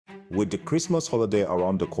With the Christmas holiday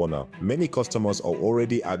around the corner, many customers are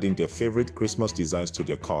already adding their favorite Christmas designs to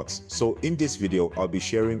their carts. So in this video, I'll be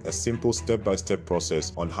sharing a simple step-by-step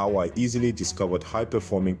process on how I easily discovered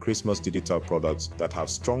high-performing Christmas digital products that have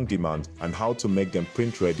strong demand and how to make them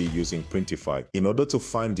print-ready using Printify. In order to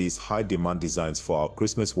find these high-demand designs for our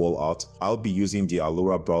Christmas wall art, I'll be using the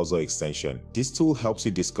Alura browser extension. This tool helps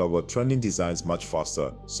you discover trending designs much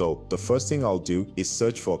faster. So the first thing I'll do is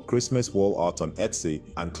search for Christmas wall art on Etsy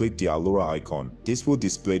and click the Alura icon. This will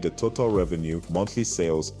display the total revenue, monthly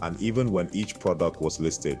sales, and even when each product was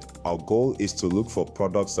listed. Our goal is to look for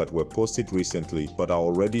products that were posted recently but are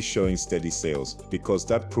already showing steady sales, because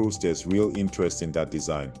that proves there's real interest in that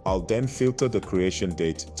design. I'll then filter the creation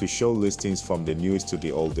date to show listings from the newest to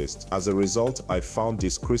the oldest. As a result, I found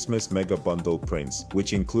this Christmas mega bundle prints,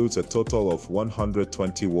 which includes a total of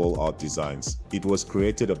 120 wall art designs. It was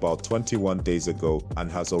created about 21 days ago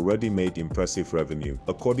and has already made impressive revenue.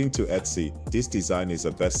 According to Etsy, this design is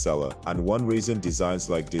a bestseller, and one reason designs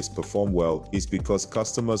like this perform well is because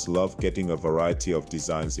customers love getting a variety of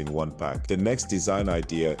designs in one pack. The next design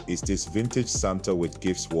idea is this vintage Santa with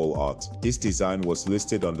gifts wall art. This design was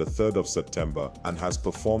listed on the 3rd of September and has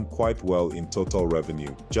performed quite well in total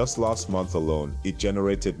revenue. Just last month alone, it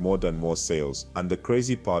generated more sales. And the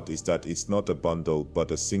crazy part is that it's not a bundle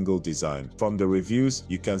but a single design. From the reviews,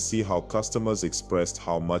 you can see how customers expressed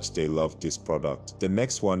how much they loved this product. The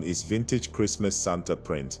next one is vintage Christmas Santa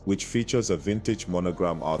print, which features a vintage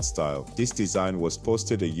monogram art style. This design was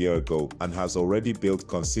posted a year ago and has already built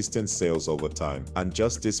consistent sales over time. And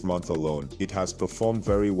just this month alone, it has performed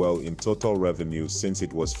very well in total revenue since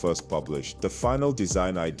it was first published. The final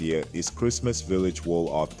design idea is Christmas Village wall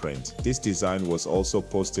art print. This design was also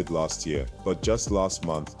posted last year, but just last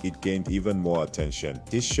month, it gained even more attention.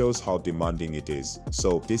 This shows how demanding it is.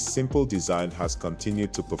 So this simple design has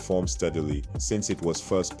continued to perform steadily since it was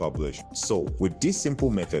first published. So with this simple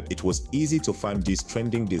method, it was easy to find these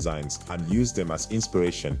trending designs and use them as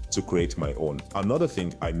inspiration to create my own. Another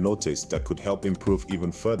thing I noticed that could help improve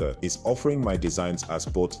even further is offering my designs as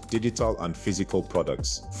both digital and physical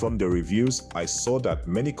products. From the reviews, I saw that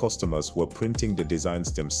many customers were printing the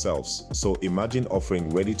designs themselves. So imagine offering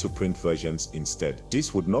ready-to-print versions instead.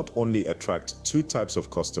 This would not only attract two types of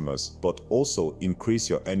customers, but also increase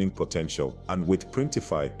your earning potential. And with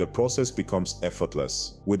Printify, the process becomes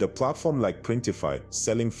effortless. With a platform like Printify,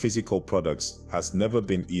 selling physical products has never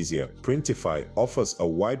been easier. Printify offers a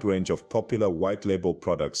wide range of popular white label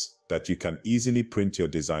products that you can easily print your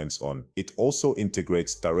designs on. It also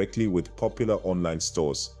integrates directly with popular online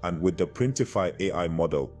stores, and with the Printify AI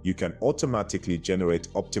model, you can automatically generate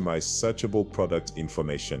optimized searchable product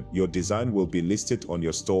information. Your design will be listed on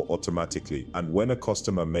your store automatically, and when a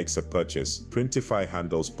customer makes a purchase, Printify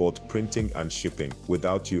handles both printing and shipping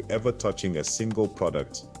without you ever touching a single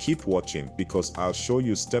product. Keep watching, because I'll show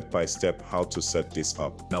you step by step how to set this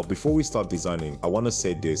up. Now, before we start designing, I want to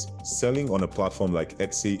say this: selling on a platform like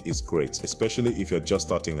Etsy is great, especially if you're just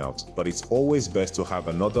starting out, but it's always best to have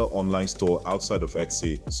another online store outside of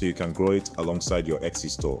Etsy so you can grow it alongside your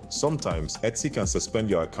Etsy store. Sometimes Etsy can suspend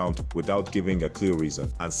your account without giving a clear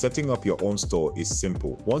reason, and setting up your own store is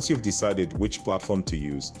simple. Once you've decided which platform to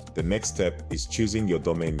use, the next step is choosing your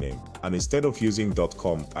domain name. And instead of using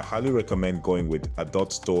 .com, I highly recommend going with a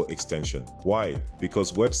 .store extension. Why?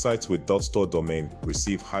 Because websites with .store domain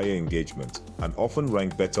receive higher engagement and often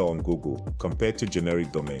rank better on Google compared to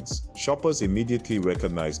generic domains. Shoppers immediately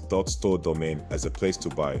recognize .store domain as a place to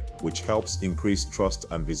buy, which helps increase trust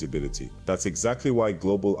and visibility. That's exactly why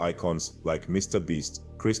global icons like Mr. Beast,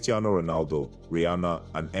 Cristiano Ronaldo, Rihanna,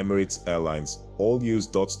 and Emirates Airlines all use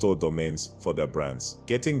 .store domains for their brands.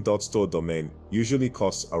 Getting .store domain usually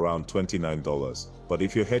costs around $29, but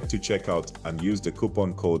if you head to checkout and use the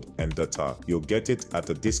coupon code Endatah, you'll get it at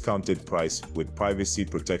a discounted price with privacy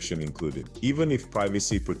protection included. Even if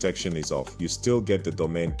privacy protection is off, you still get the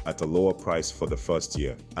domain at a lower price for the first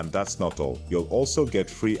year. And that's not all. You'll also get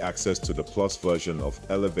free access to the Plus version of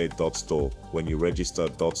Elevate.store when you register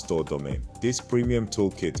 .store domain. This premium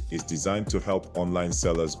toolkit is designed to help online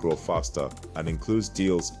sellers grow faster and includes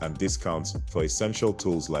deals and discounts for essential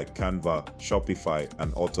tools like Canva, Shopify,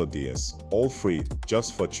 and AutoDS, all free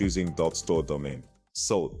just for choosing .store domain.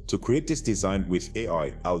 So, to create this design with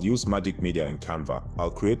AI, I'll use Magic Media in Canva. I'll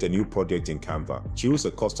create a new project in Canva, choose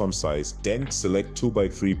a custom size, then select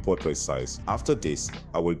 2x3 portrait size. After this,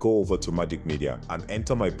 I will go over to Magic Media and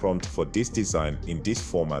enter my prompt for this design in this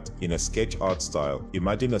format in a sketch art style.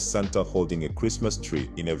 Imagine a Santa holding a Christmas tree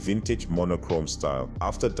in a vintage monochrome style.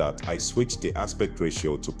 After that, I switched the aspect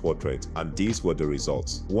ratio to portrait, and these were the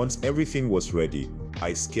results. Once everything was ready,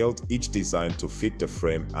 I scaled each design to fit the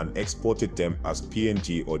frame and exported them as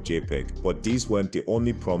PNG or JPEG, but these weren't the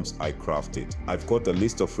only prompts I crafted. I've got a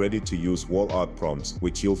list of ready-to-use wall art prompts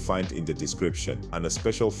which you'll find in the description, and a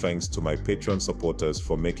special thanks to my Patreon supporters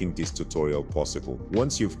for making this tutorial possible.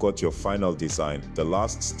 Once you've got your final design, the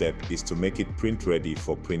last step is to make it print ready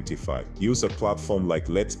for Printify. Use a platform like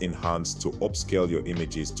Let's Enhance to upscale your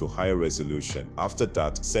images to higher resolution. After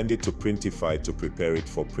that, send it to Printify to prepare it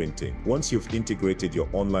for printing. Once you've integrated your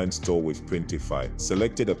online store with Printify,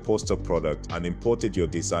 selected a poster product and imported your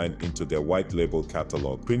design into their white label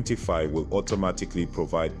catalog, Printify will automatically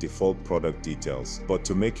provide default product details. But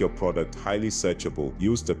to make your product highly searchable,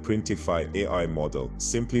 use the Printify AI model.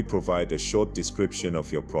 Simply provide a short description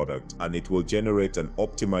of your product, and it will generate an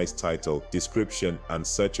optimized title, description, and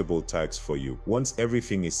searchable tags for you. Once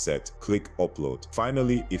everything is set, click Upload.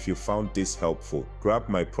 Finally, if you found this helpful, grab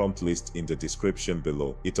my prompt list in the description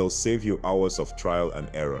below. It'll save you hours of trial and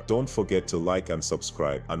error. Don't forget to like and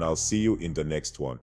subscribe, and I'll see you in the next one.